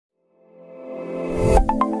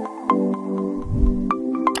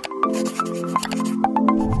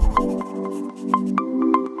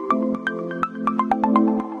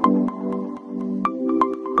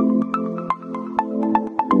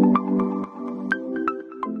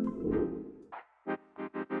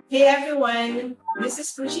Hey everyone, this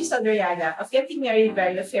is Kutchie Zaldarriaga of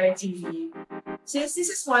gettingmarriedbridalfairtv. Since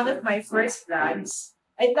this is one of my first vlogs,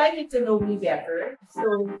 I'd like you to know me better.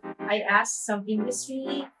 So I asked some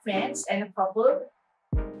industry friends and a couple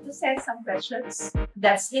to send some questions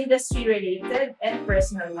that's industry related and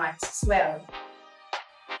personal ones as well.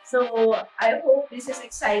 So I hope this is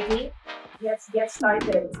exciting. Let's get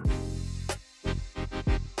started.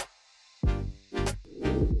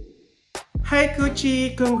 Hi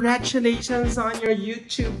Kutchie! Congratulations on your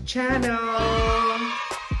YouTube channel!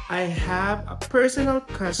 I have a personal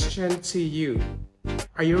question to you.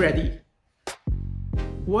 Are you ready?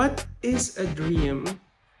 What is a dream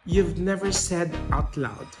you've never said out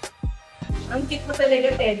loud? Ang cute mo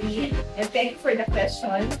talaga, Teddy. And thank you for the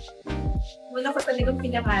question. Una ko talagang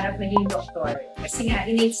pinangarap maging doktor. Kasi nga,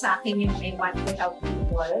 innate sa akin yung I want to help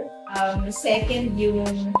people. Second,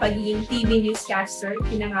 yung pagiging TV newscaster,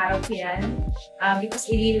 pinangarap ko yan. Because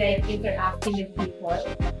I really like interacting with people.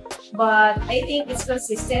 But I think it's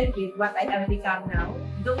consistent with what I have become now.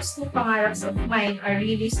 Those two pangarap's of mine are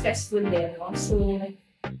really stressful din. No? So,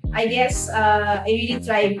 I guess I really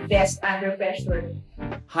try best under pressure.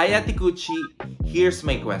 Hi Ate Kutchie, here's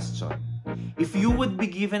my question. If you would be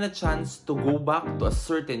given a chance to go back to a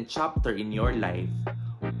certain chapter in your life,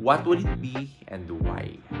 what would it be and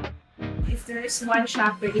why? If there is one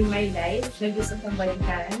chapter in my life na gusto kong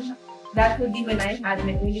balikan, that would be when I had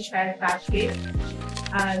my only child, Patrick.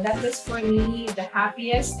 That was for me the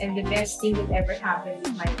happiest and the best thing that ever happened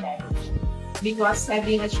in my life. Because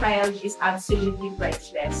having a child is absolutely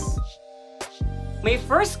priceless. My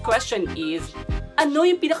first question is, ano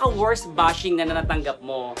yung pinaka-worst bashing na natanggap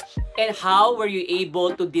mo? And how were you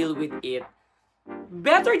able to deal with it?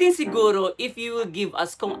 Better din siguro if you will give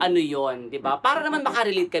us kung ano yon, di ba? Para naman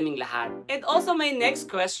makarelate kaming lahat. And also my next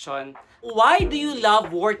question, why do you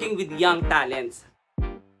love working with young talents?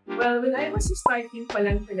 Well, when I was starting pa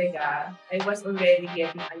lang talaga, I was already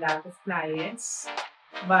getting a lot of clients.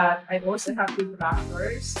 But I also have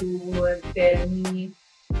detractors who would tell me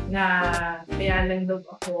na kaya lang daw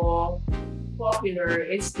ako popular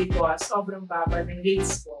is because sobrang baba ng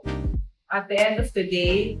rates ko. At the end of the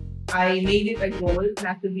day, I made it a goal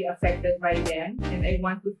not to be affected by them, and I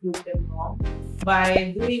want to prove them wrong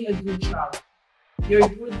by doing a good job. Your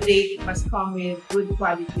good rate must come with good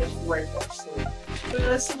quality of work also. So,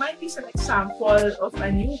 this might be an example of a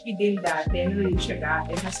newbie din dati na rin siya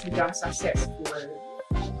and has become successful.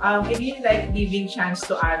 I really like giving chance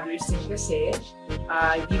to others din kasi,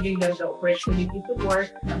 giving them the opportunity to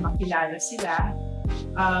work, na makilala sila.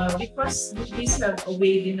 Because this is a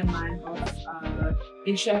way din naman of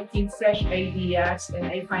injecting fresh ideas, and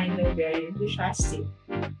I find them very enthusiastic.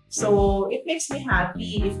 So, it makes me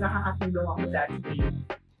happy if nakakatulong ako that way.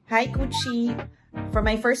 Hi, Kutchie. For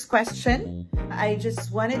my first question, I just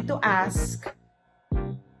wanted to ask,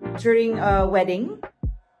 during a wedding,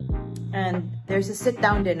 and there's a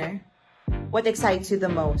sit-down dinner, what excites you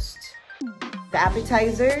the most? The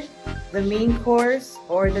appetizer, the main course,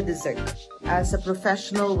 or the dessert? As a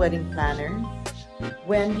professional wedding planner,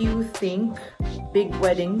 when do you think big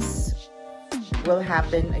weddings will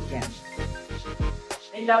happen again?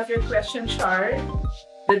 I love your question, Char.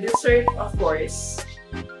 The dessert, of course.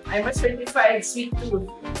 I'm a certified sweet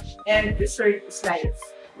tooth, and dessert is life.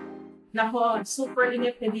 Nako, super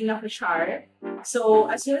ingat na din ako, Char.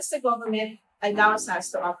 So, as soon as the government allows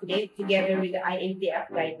us to update together with the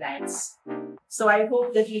IATF guidelines. So, I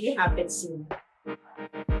hope that really happens soon.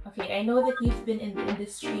 Okay, I know that you've been in the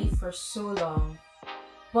industry for so long,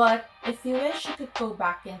 but if you wish you could go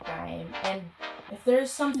back in time, and if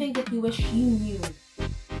there's something that you wish you knew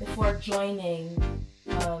before joining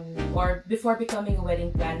or before becoming a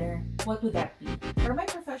wedding planner, what would that be? For my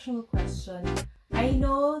professional question, I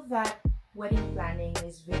know that wedding planning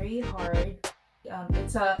is very hard.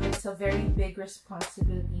 It's a very big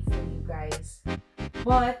responsibility for you guys.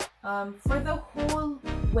 But for the whole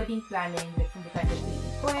wedding planning, like from the time that they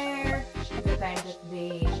inquire, to the time that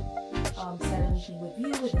they set a meeting with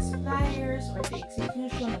you, with the suppliers, or the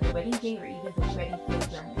execution of the wedding day, or even the wedding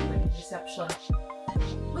program, the wedding reception,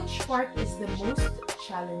 which part is the most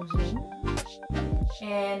challenging?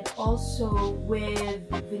 And also with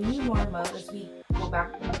the new normal, as we go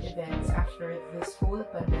back to events after this whole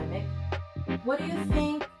pandemic, what do you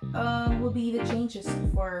think will be the changes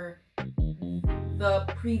for the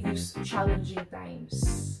previous challenging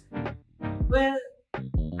times? Well,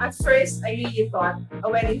 at first, I really thought a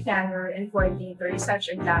wedding planner and coordinator is such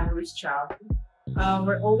a glamorous job.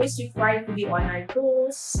 We're always required to be on our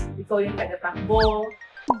toes. Ikaw yung taga-takbo,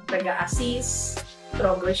 taga-assist,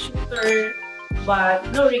 troubleshooter, but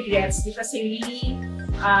no regrets because I really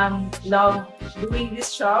love doing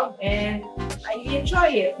this job and I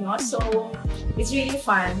enjoy it, no? So, it's really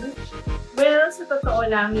fun. Well, sa totoo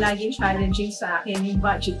lang, laging challenging sa akin yung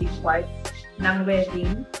budgeting part ng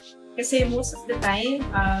wedding. Kasi most of the time,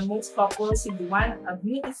 most couples want a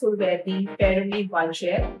beautiful wedding pero may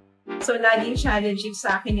budget. So, laging challenging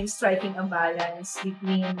sa akin yung striking a balance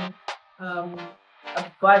between a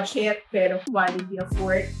budget pero quality of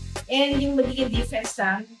work. And yung magiging difference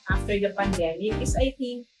lang after the pandemic is I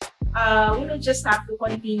think we will just have to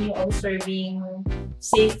continue observing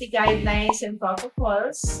safety guidelines and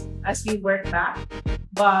protocols as we work back.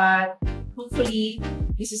 But hopefully,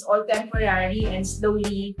 this is all temporary and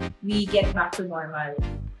slowly we get back to normal.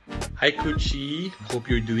 Hi Kutchie, hope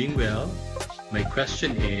you're doing well. My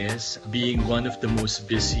question is, being one of the most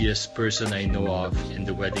busiest person I know of in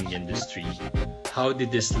the wedding industry, how did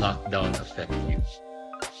this lockdown affect you?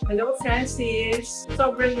 Hello Francis!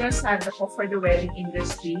 Sobrang sad ako for the wedding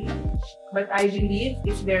industry. But I believe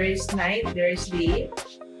if there is night, there is day.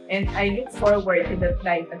 And I look forward to that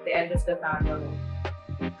light at the end of the tunnel.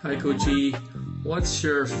 Hi Kutchie, what's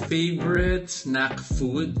your favorite snack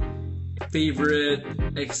food? Favorite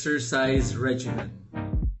exercise regimen?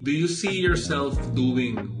 Do you see yourself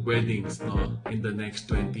doing weddings in the next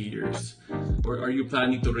 20 years? Or are you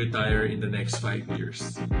planning to retire in the next 5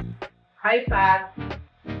 years? Hi Pat!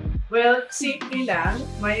 Well, simple lang.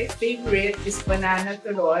 My favorite is banana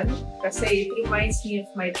turon kasi it reminds me of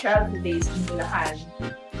my childhood days in Bulacan.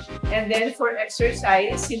 And then for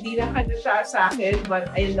exercise, hindi lang halata sa akin but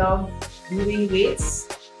I love doing weights.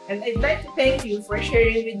 And I'd like to thank you for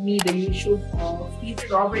sharing with me the YouTube of Peter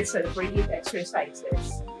Robertson for HIIT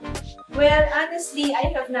exercises. Well, honestly,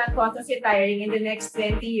 I have not thought of retiring in the next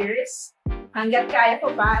 20 years. Hanggat kaya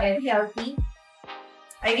ko pa and healthy.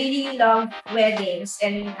 I really love weddings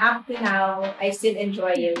and up to now, I still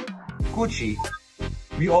enjoy it. Kutchie,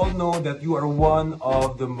 we all know that you are one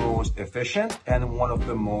of the most efficient and one of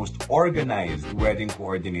the most organized wedding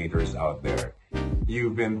coordinators out there.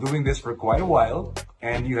 You've been doing this for quite a while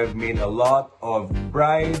and you have made a lot of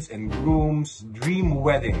brides and grooms' dream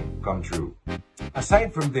wedding come true.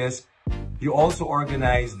 Aside from this, you also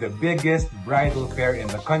organize the biggest bridal fair in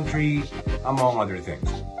the country, among other things.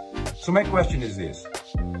 So my question is this.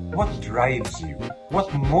 What drives you? What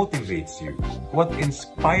motivates you? What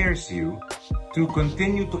inspires you to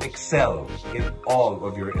continue to excel in all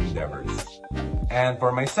of your endeavors? And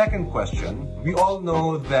for my second question, we all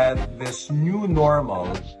know that this new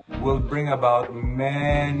normal will bring about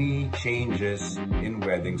many changes in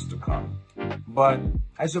weddings to come. But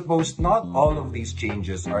I suppose not all of these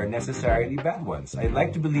changes are necessarily bad ones. I'd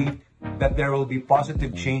like to believe that there will be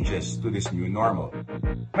positive changes to this new normal.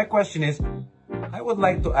 My question is, I would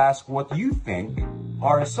like to ask what you think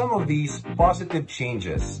are some of these positive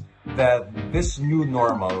changes that this new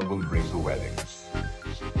normal will bring to weddings.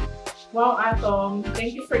 Wow, Atom,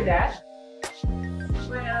 thank you for that.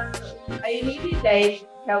 Well, I really like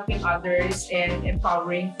helping others and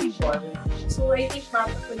empowering people. So I think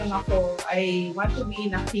bakit ko lang ako, I want to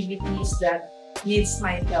be in activities that needs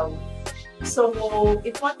my help. So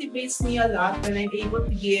it motivates me a lot when I'm able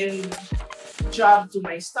to give job to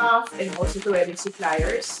my staff and also to wedding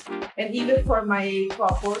suppliers. And even for my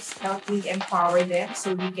couples, help me empower them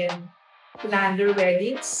so we can plan their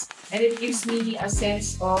weddings. And it gives me a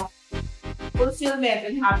sense of fulfillment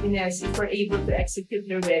and happiness if we're able to execute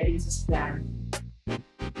their weddings as planned.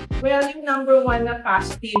 Well, yung number one na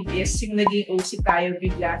positive is yung naging OC tayo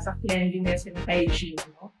bigla sa cleanliness and hygiene.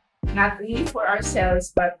 No? Not only for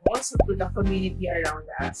ourselves but also to the community around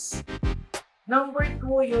us. Number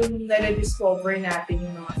two, yung na-discover natin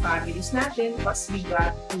yung mga families natin because we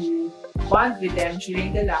got to bond with them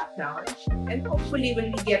during the lockdown. And hopefully,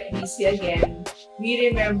 when we get busy again, we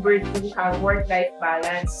remember to have work-life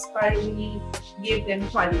balance para we give them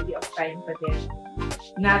quality of time pa din.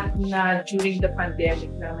 Not na during the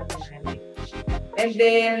pandemic naman natin. And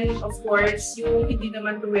then, of course, yung hindi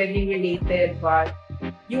naman to wedding related, but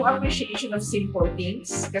yung appreciation of simple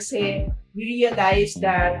things. Kasi we realize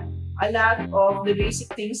that a lot of the basic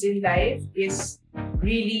things in life is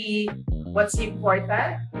really what's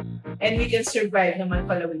important and we can survive naman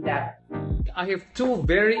pala with that. I have two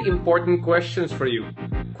very important questions for you.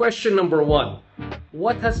 Question number one,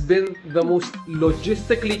 what has been the most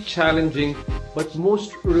logistically challenging but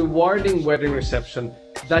most rewarding wedding reception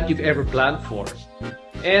that you've ever planned for?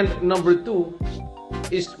 And number two,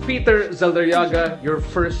 is Peter Zaldarriaga your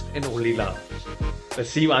first and only love? Let's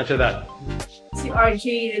see you answer that. Si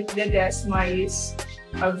RJ Ledesma is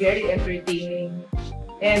a very entertaining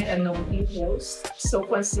and a known host. So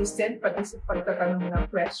consistent pati sa pagtatanong ng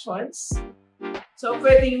questions. So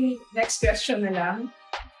pwedeng next question na lang.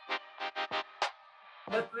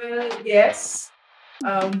 But well, yes.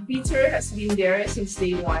 Peter has been there since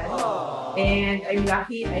day one. And I'm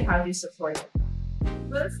lucky I have his support.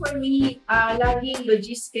 Well, for me, laging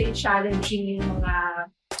logistically challenging yung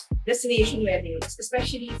mga destination weddings,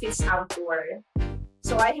 especially if it's outdoor.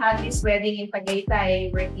 So I had this wedding in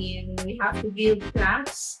Tagaytay wherein we have to build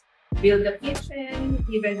planks, build the kitchen,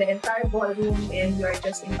 even the entire ballroom, and you're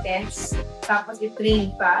just intense. Tapos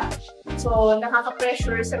i-train pa. So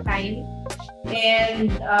nakaka-pressure sa time.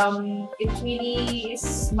 And it really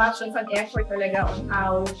is much of an effort talaga on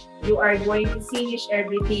how you are going to finish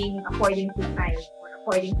everything according to time or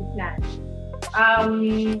according to plan.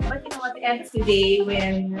 But you know, at the end of the day,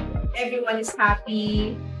 when everyone is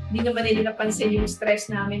happy, hindi naman nila napansin yung stress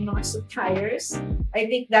namin mga suppliers, I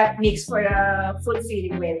think that makes for a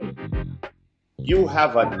fulfilling wedding. You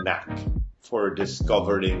have a knack for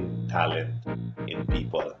discovering talent in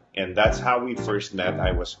people. And that's how we first met.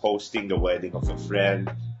 I was hosting the wedding of a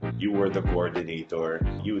friend. You were the coordinator.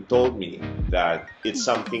 You told me that it's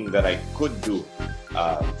something that I could do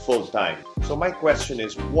full time. So my question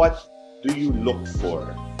is, what do you look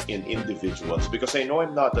for in individuals? Because I know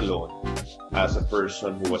I'm not alone as a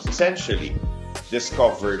person who was essentially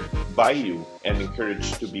discovered by you and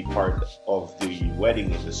encouraged to be part of the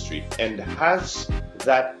wedding industry. And has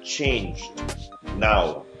that changed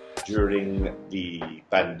now during the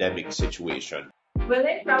pandemic situation? Well,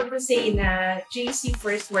 I'm proud to say na JC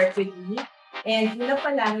first worked with me, and una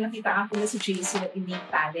pa lang nakita ko na si JC na innate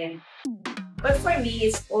talent. But for me,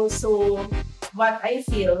 it's also what I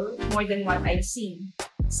feel more than what I've seen.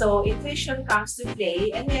 So intuition comes to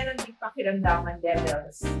play, and meron din pakiramdaman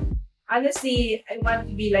levels. Honestly, I want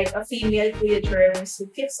to be like a female Kuya Germs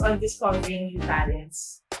who keeps on discovering new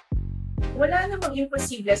talents. Wala namang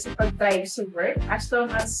imposible sa pag-thrive sa work as long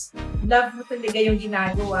as love mo talaga yung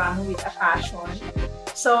ginagawa mo with a passion.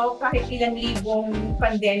 So, kahit ilang libong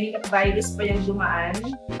pandemic at virus pa yung dumaan,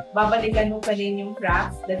 babalikan mo pa rin yung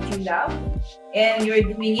craft that you love, and you're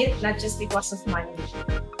doing it not just because of money.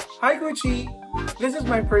 Hi, Kutchie! This is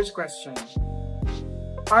my first question.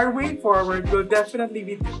 Our way forward will definitely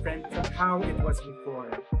be different from how it was before.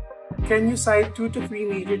 Can you cite 2 to 3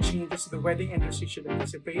 major changes the wedding industry should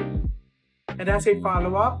anticipate? And as a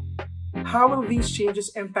follow-up, how will these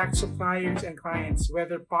changes impact suppliers and clients,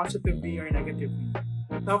 whether positively or negatively?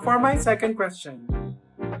 Now for my second question.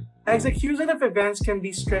 Execution of events can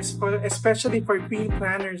be stressful, especially for queen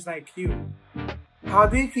planners like you. How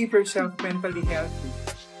do you keep yourself mentally healthy?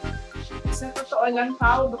 Sa totoo lang,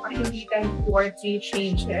 Paolo, baka hindi lang 2 or 3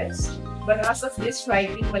 changes. But as of this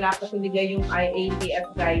writing, wala pa talaga yung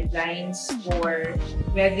IATF guidelines for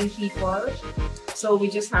wedding people. So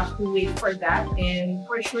we just have to wait for that, and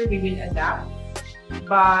for sure we will adapt.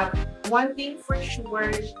 But one thing for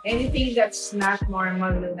sure, anything that's not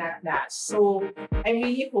normal will not last. So I'm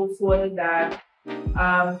really hopeful that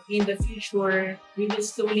in the future, we will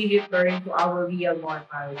slowly return to our real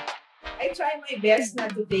normal. I try my best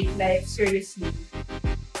not to take life seriously.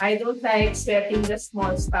 I don't like sweating the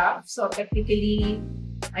small stuff, so technically,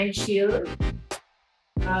 I'm chill.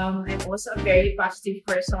 I'm also a very positive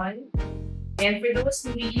person. And for those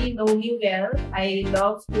who really know me well, I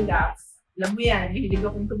love to laugh. Alam mo yan, mahilig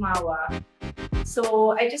akong tumawa.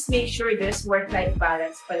 So, I just make sure there's work-life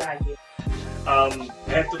balance palagi. I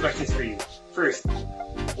have 2 questions for you. First,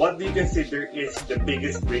 what do you consider is the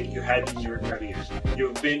biggest break you had in your career?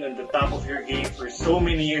 You've been on the top of your game for so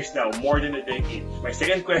many years now, more than a decade. My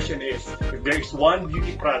second question is, if there is one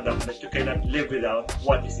beauty product that you cannot live without,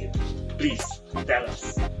 what is it? Please, tell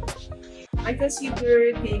us. I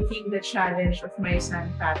consider taking the challenge of my son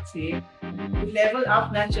Patrick to level up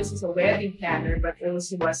not just as a wedding planner but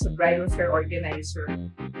also as a bridal fair organizer.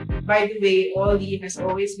 By the way, Oly has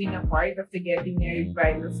always been a part of the Getting Married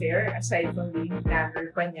Bridal Fair aside from being planner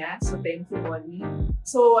pa niya. So thank you, Oly.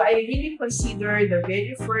 So I really consider the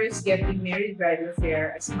very first Getting Married Bridal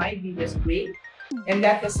Fair as my biggest break, and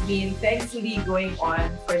that has been thankfully going on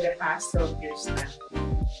for the past 12 years now.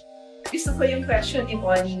 Gusto ko yung question ni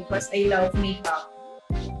Oly because I love makeup.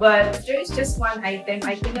 But if there is just one item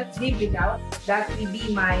I cannot live without, that will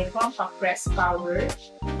be my compact press powder.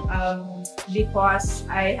 Because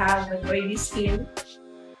I have an oily skin.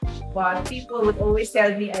 But people would always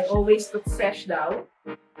tell me I always look fresh now.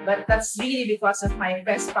 But that's really because of my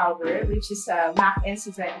press powder, which is MAC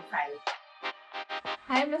NC25.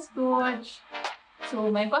 Hi, Ms. Coach.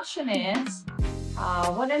 So my question is,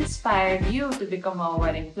 what inspired you to become a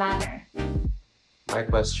wedding planner? My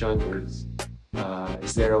question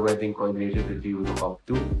is there a wedding coordinator that you look up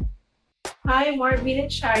to? Hi, Marvin and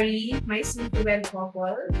Chari, my Soon-to-Wed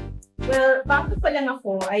Couple. Well, bago pa lang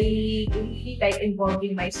ako, I really like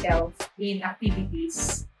involving myself in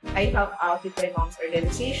activities. I help out with my mom's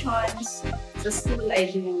organizations. Sa school, I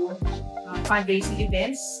do fundraising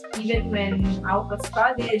events. Even when out of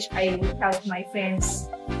college, I would help my friends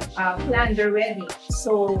plan their wedding.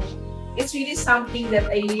 So, it's really something that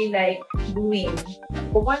I really like doing.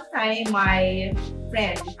 But one time, my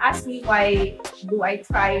friend asked me why do I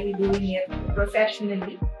try doing it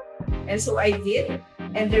professionally. And so I did,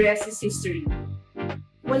 and the rest is history.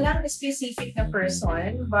 Walang specific na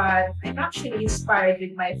person, but I'm actually inspired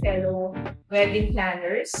with my fellow wedding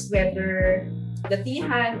planners, whether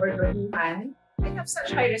datihan or baguhan. I have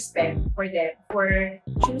such high respect for them for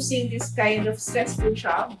choosing this kind of stressful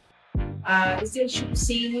job. Still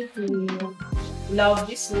choosing to love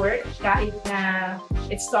this work kahit na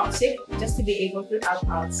it's toxic, just to be able to help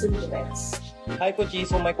out Soon-to-Weds. Hi Kutchie,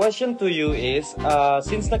 so my question to you is,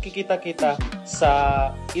 since nakikita kita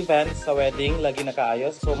sa event, sa wedding, lagi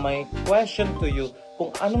nakaayos, so my question to you,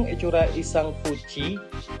 kung anong itsura isang Kutchie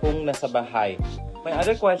kung nasa bahay? My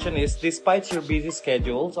other question is, despite your busy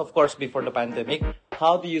schedules, of course before the pandemic,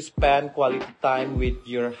 how do you spend quality time with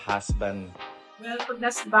your husband? Well, pag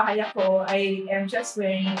nasa bahay ako, I am just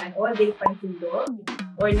wearing an all-day pantulog,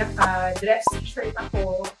 or naka-dress t-shirt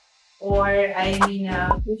ako, or I'm in a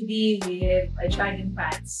hoodie with a jogging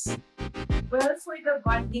pants. Well, for the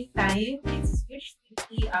bonding time, it's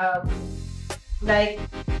usually like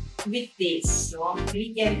weekdays, no?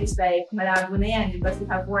 Weekend is like malabo na yan because we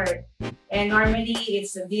have work. And normally,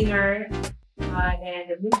 it's a dinner and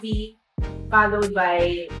a movie, followed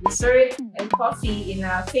by dessert and coffee in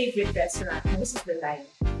a favorite restaurant most of the time.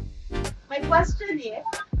 My question is,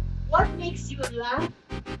 what makes you laugh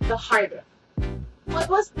the hardest? What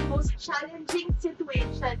was the most challenging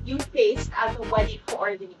situation you faced as a wedding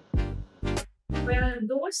coordinator? Well,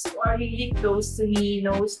 those who are really close to me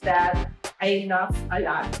knows that I laugh a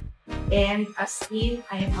lot. And as in,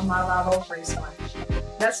 I am a mababaw person.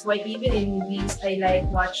 That's why even in movies, I like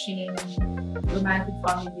watching romantic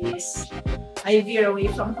comedies. I veer away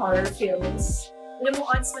from horror films. Alam mo,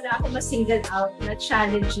 once mo na ako ma-single out na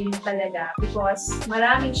challenging talaga because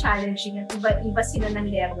maraming challenging at iba-iba sila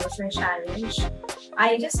ng levels ng challenge.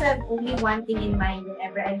 I just have only one thing in mind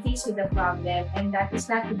whenever I'm faced with a problem, and that is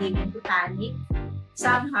not to give in to panic.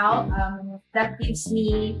 Somehow, that gives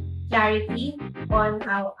me clarity on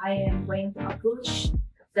how I am going to approach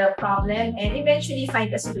the problem and eventually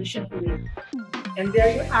find a solution to it. And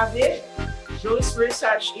there you have it. Those were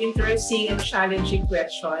such interesting and challenging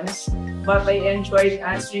questions, but I enjoyed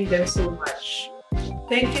answering them so much.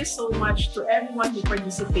 Thank you so much to everyone who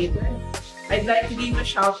participated. I'd like to give a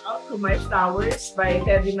shout out to My Flowers by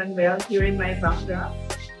Manuel here in my background.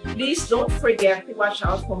 Please don't forget to watch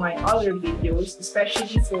out for my other videos,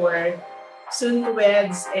 especially for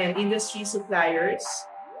Soon-to-Weds and industry suppliers.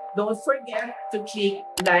 Don't forget to click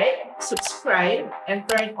like, subscribe, and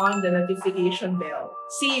turn on the notification bell.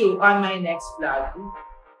 See you on my next vlog.